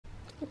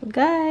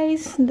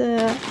Guys,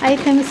 the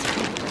items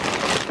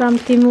from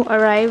Temu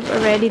arrived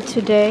already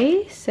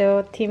today.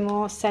 So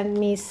Temu sent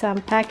me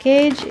some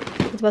package.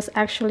 It was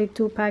actually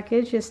 2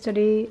 packages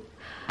yesterday.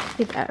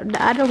 The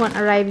other one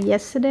arrived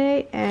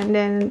yesterday, and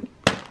then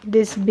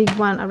this big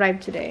one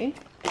arrived today.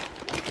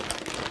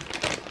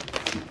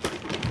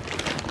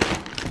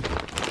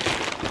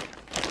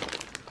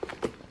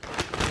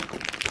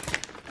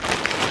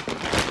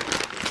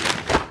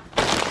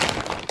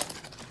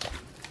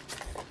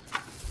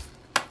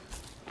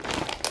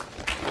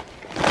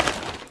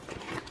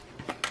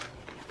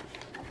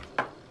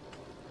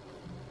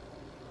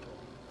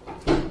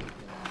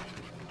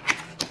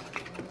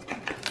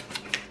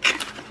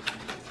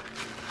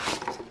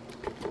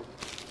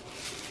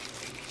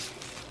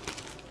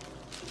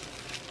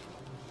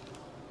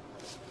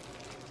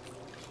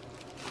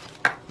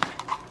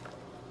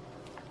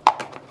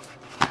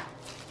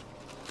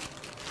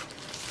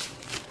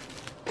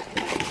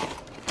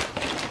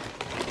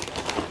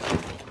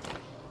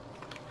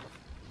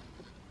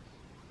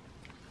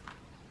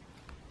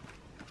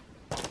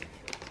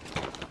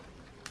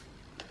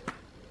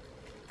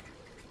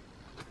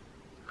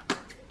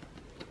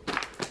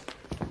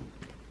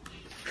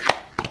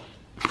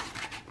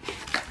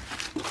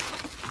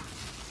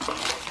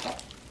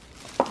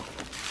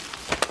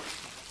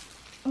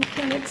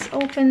 Okay, let's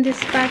open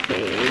this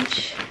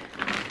package.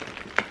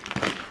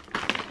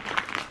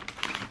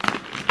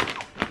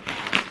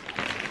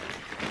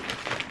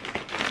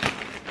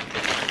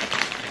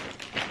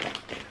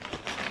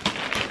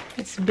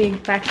 It's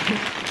big package.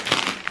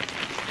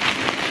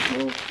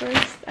 Oh,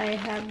 first I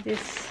have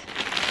this.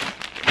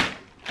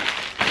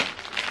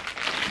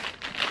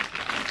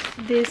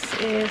 This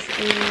is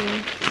a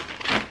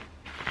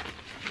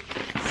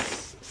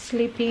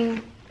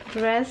sleeping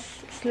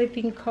dress,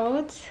 sleeping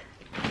coat.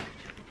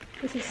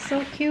 This is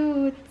so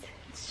cute.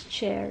 It's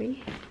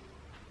cherry.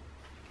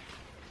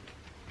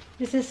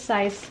 This is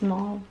size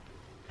small.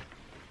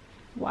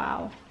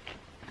 Wow.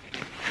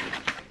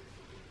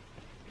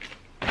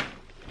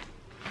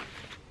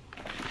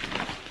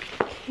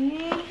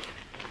 Okay.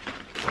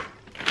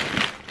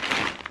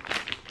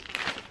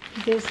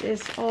 This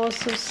is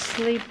also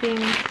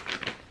sleeping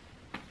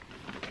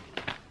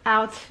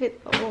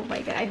outfit. Oh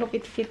my god, I hope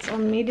it fits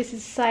on me. This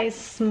is size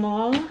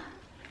small.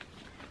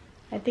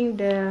 I think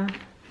the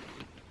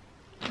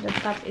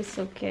top is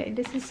okay.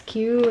 This is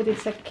cute.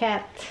 It's a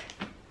cat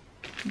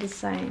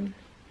design.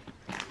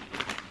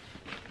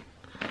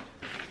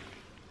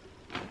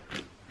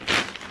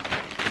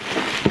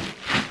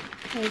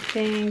 I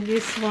think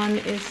this one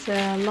is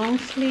a long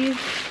sleeve.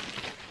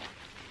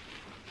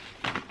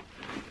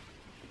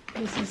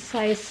 This is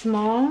size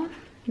small.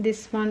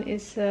 This one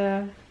is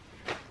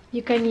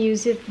you can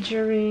use it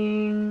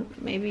during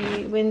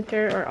maybe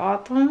winter or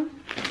autumn.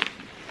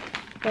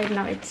 Right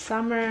now it's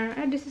summer.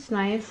 Oh, this is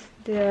nice,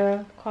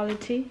 the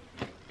quality.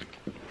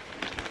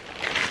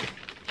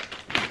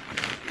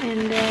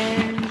 And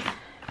then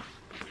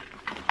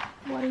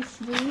what is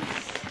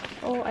this?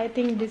 Oh, I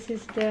think this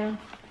is the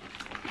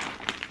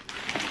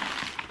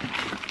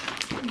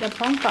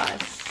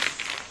pampas.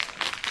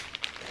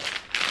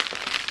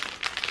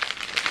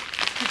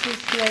 This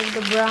is like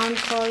the brown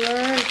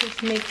color. It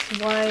just makes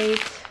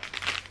white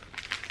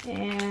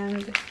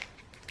and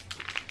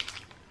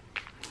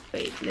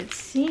wait, let's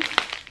see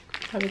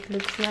how it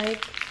looks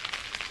like.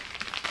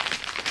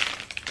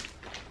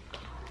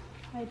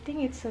 I think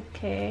it's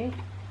okay.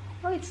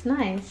 Oh, it's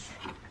nice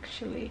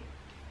actually.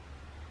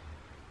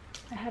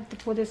 I have to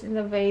put this in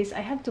the vase.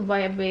 I have to buy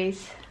a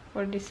vase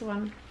for this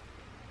one.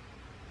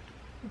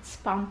 It's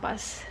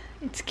pampas.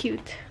 It's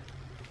cute.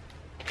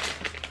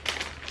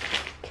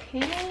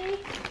 Okay.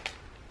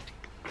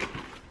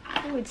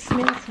 Oh, it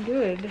smells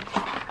good.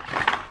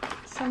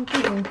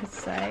 Something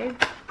inside.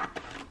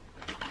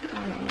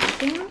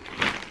 Anything.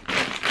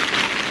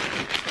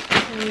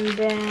 And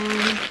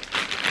then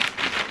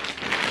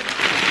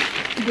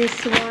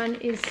this one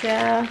is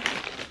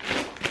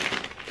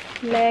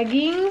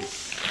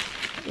leggings.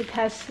 It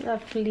has a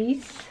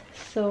fleece,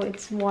 so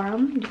it's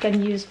warm. You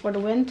can use for the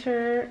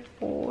winter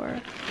or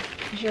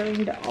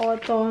during the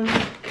autumn.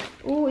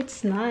 Oh,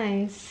 it's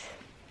nice.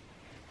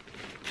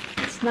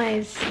 It's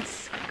nice.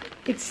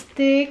 It's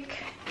thick,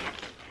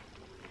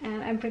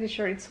 and I'm pretty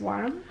sure it's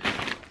warm.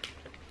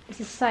 This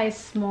is size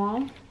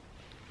small.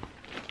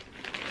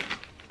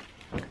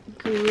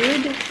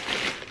 Good.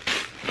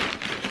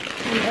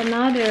 And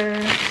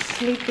another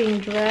sleeping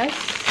dress.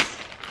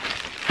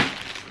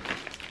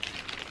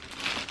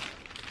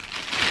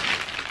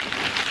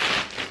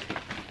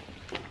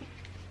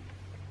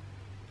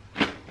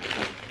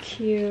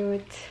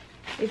 Cute.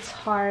 It's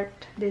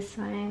heart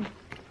design.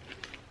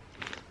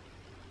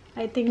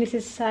 I think this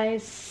is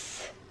size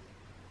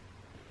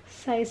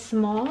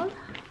small.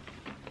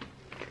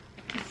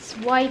 It's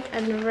white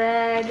and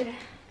red.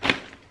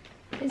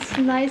 It's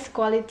nice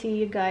quality,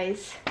 you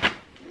guys.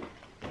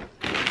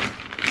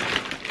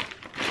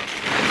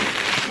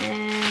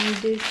 And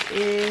this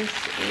is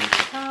a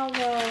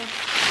towel.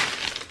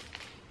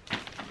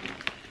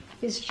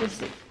 It's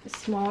just a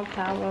small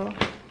towel.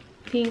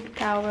 pink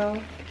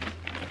towel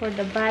for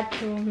the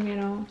bathroom, you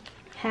know,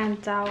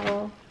 hand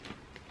towel.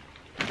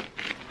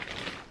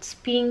 It's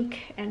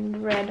pink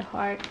and red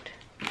heart.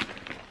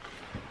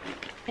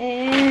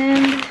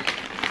 And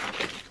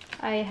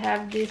I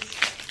have this,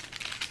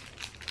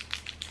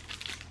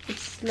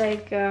 it's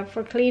like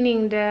for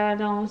cleaning the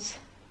nose,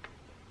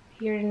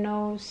 your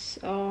nose,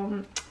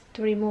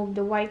 to remove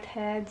the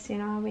whiteheads, you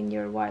know, when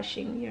you're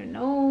washing your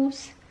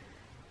nose.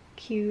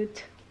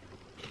 Cute.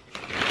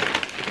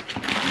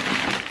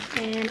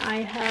 And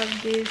I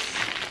have this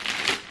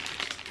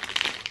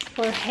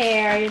for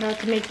hair, you know,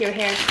 to make your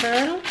hair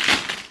curl.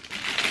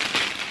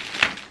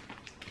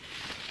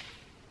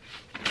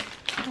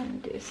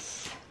 And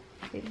this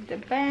with the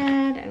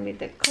band and with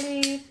the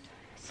clip.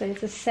 So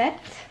it's a set.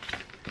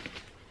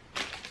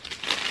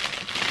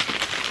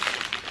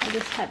 I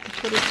just had to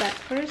put it back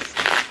first.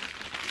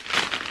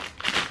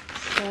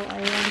 So I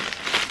won't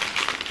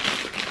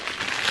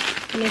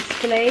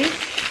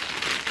misplace.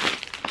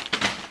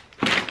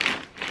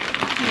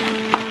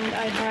 And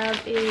I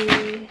have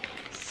a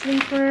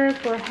sleeper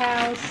for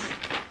house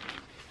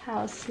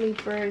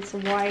sleeper. It's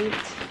white.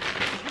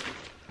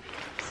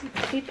 Does it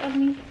fit on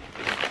me?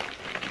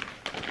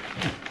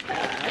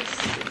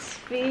 6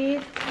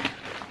 feet.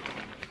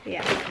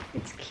 Yeah,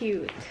 it's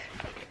cute.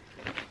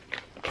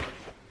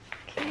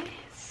 Okay,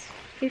 it's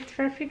fit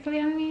perfectly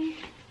on me.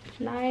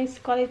 Nice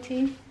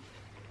quality.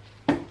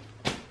 And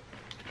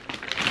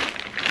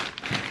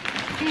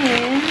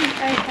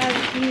I have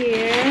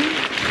here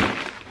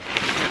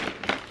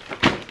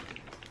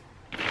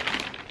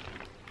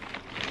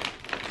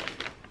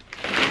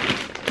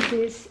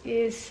this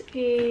is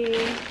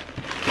a,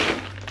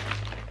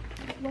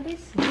 what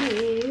is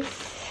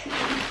this?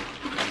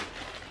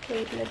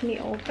 Wait, let me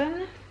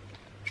open.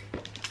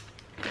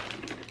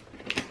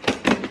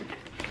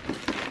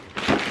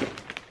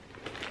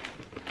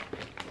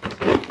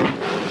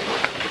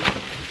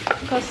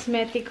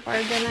 Cosmetic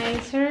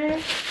organizer.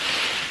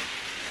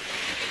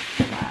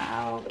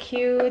 Wow,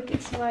 cute.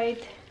 It's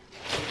white.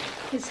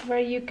 It's where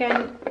you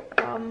can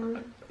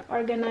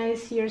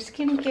organize your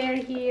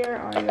skincare here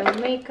or your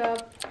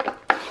makeup.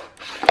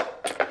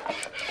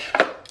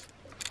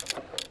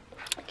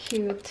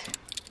 Cute.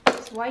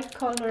 It's white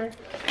color.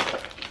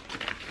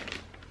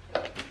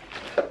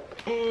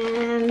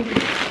 And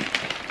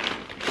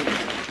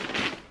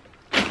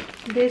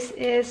this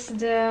is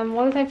the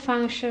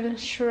multifunction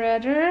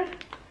shredder.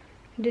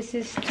 This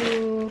is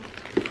to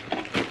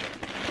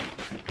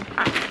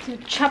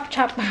chop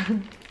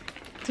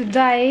to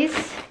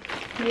dice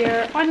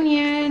your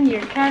onion,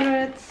 your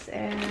carrots,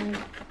 and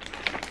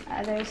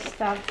other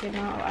stuff, you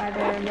know,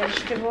 other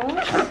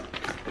vegetables.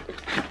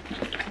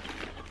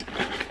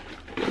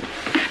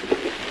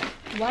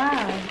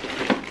 Wow,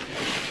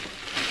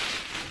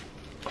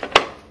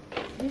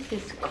 this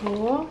is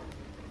cool.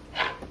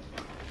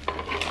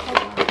 Oh,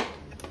 wow.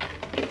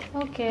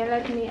 Okay,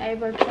 I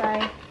will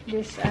try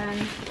this,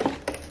 and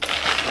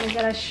I'm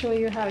gonna show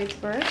you how it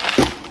works.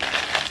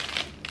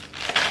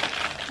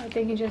 I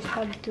think you just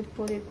have to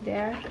put it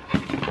there.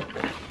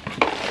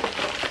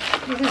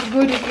 This is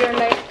good if you're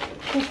like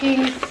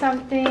cooking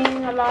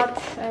something a lot,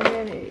 and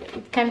then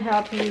it can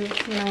help you,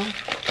 you know,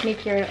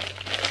 make your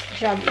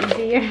job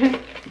easier.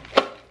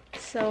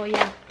 So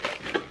yeah,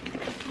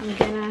 I'm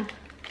gonna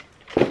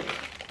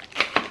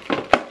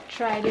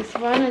try this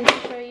one and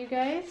show you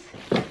guys.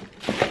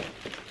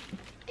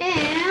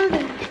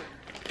 And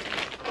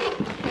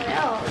what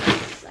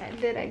else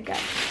did I get?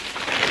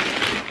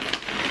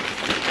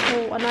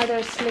 Oh,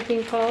 another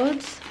sleeping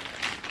clothes.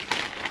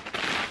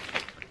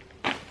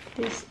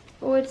 This,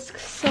 oh, it's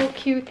so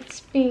cute.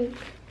 It's pink.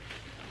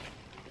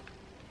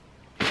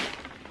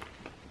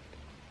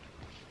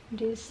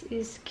 This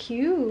is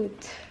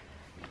cute.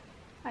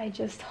 I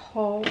just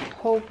hope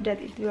that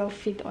it will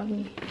fit on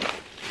me.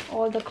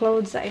 All the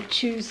clothes I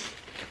choose.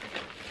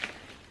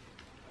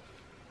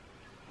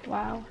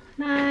 Wow,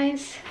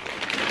 nice.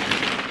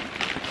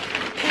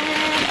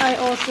 And I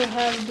also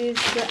have this,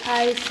 the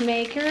ice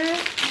maker.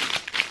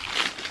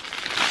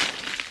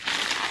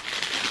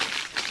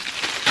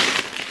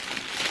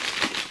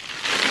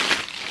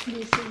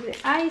 This is the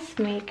ice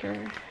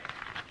maker.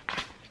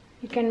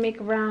 You can make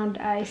round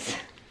ice.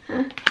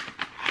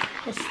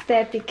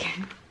 Aesthetic.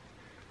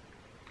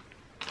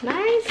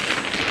 Nice.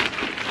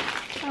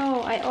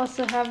 Oh, I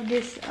also have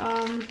this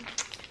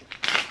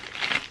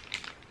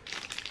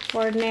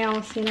for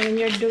nails. You know, when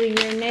you're doing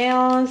your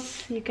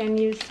nails, you can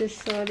use this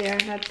so they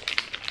are not.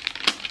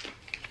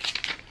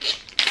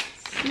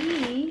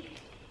 See, you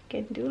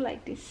can do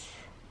like this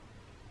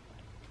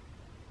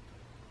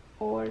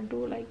or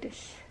do like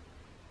this.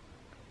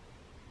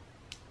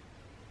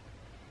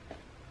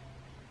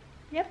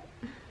 Yep,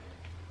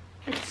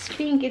 it's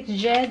pink, it's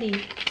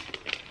jelly.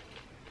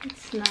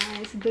 It's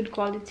nice, good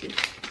quality.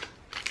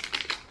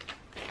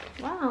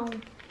 Wow,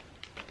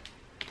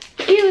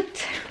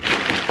 cute.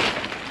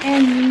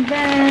 And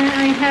then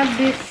I have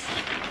this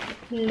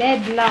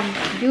LED lamp,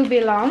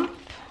 UV lamp.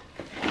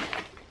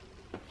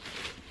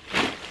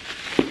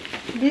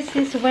 this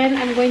is when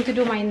I'm going to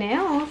do my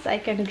nails. I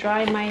can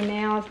dry my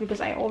nails because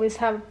I always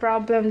have a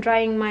problem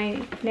drying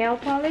my nail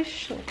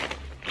polish. So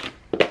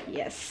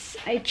yes,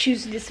 I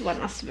choose this one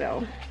as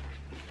well.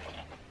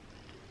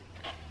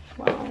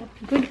 Wow,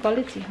 good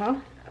quality, huh?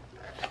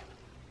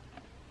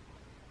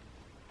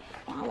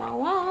 Wow, wow,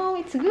 wow,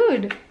 it's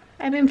good.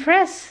 I'm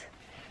impressed.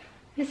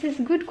 This is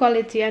good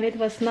quality and it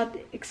was not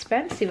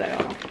expensive at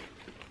all.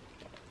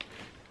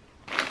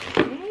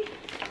 Okay.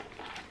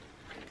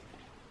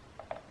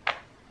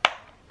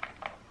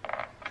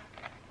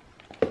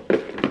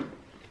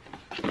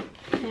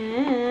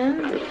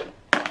 And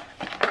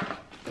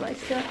do I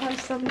still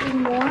have something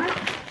more?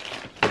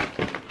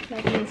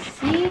 Let me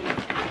see.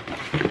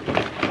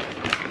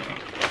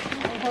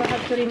 I'll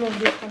have to remove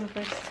this one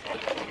first.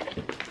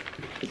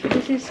 So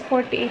this is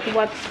 48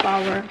 watts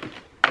power.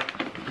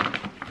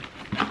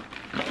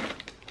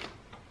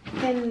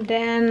 And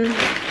then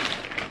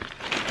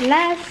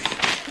last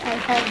I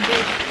have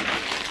this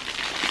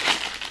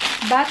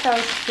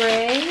bottle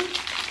spray.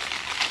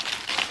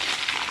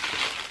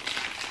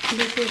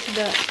 This is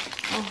the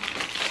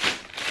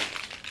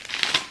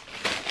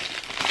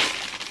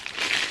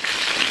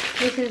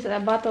this is a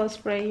bottle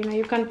spray. You know,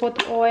 you can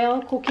put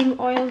oil, cooking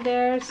oil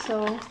there,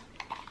 so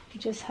you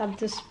just have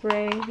to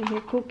spray when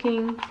you're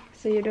cooking,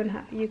 so you don't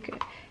have you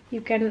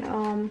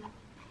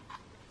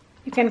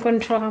can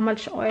control how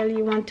much oil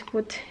you want to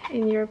put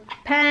in your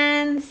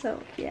pan.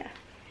 So yeah,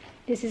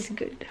 this is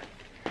good.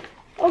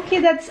 Okay,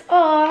 that's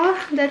all.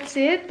 That's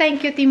it.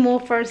 Thank you,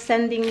 Temu, for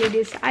sending me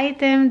this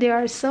item. They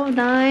are so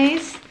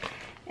nice.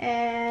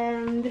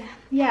 And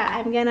yeah,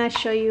 I'm gonna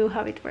show you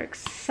how it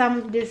works.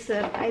 This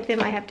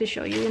item I have to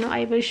show you. You know,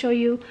 I will show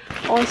you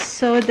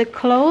also the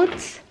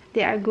clothes.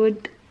 They are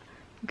good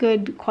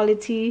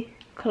quality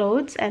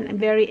clothes and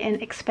very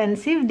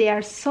inexpensive. They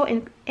are so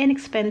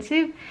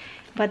inexpensive,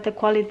 but the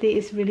quality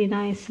is really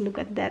nice. Look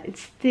at that.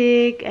 It's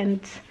thick and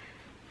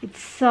it's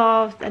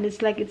soft and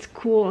it's like it's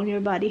cool on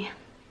your body.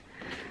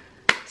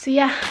 So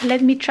yeah,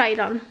 let me try it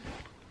on.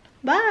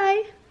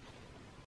 Bye.